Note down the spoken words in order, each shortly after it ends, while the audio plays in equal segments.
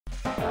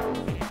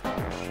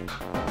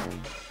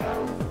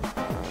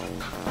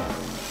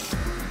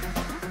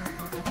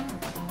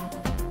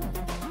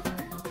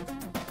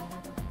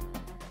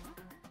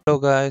Hello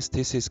guys,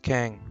 this is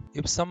Kang.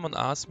 If someone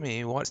asks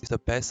me what is the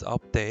best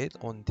update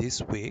on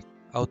this week,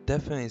 I'll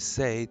definitely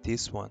say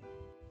this one.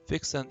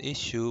 Fix an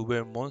issue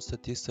where monsters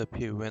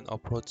disappear when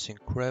approaching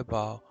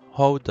Kureba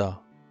holder.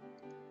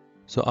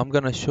 So I'm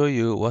gonna show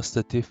you what's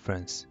the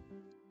difference.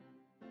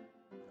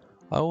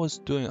 I was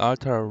doing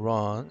ultra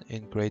run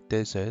in Great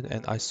Desert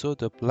and I saw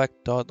the black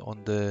dot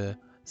on the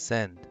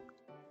sand.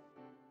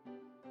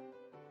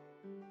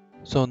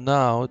 So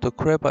now the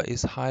Kureba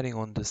is hiding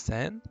on the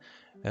sand,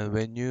 and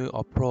when you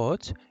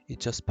approach, it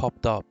just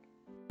popped up.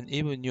 And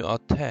even you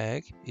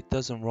attack, it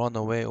doesn't run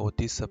away or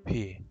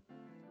disappear.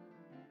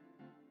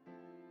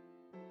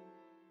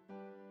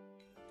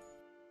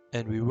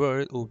 And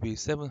reward will be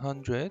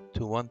 700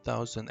 to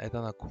 1000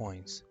 Adana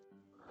coins.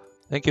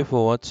 Thank you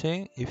for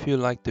watching. If you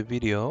like the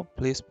video,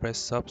 please press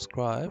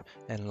subscribe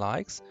and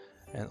likes,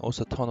 and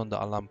also turn on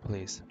the alarm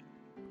please.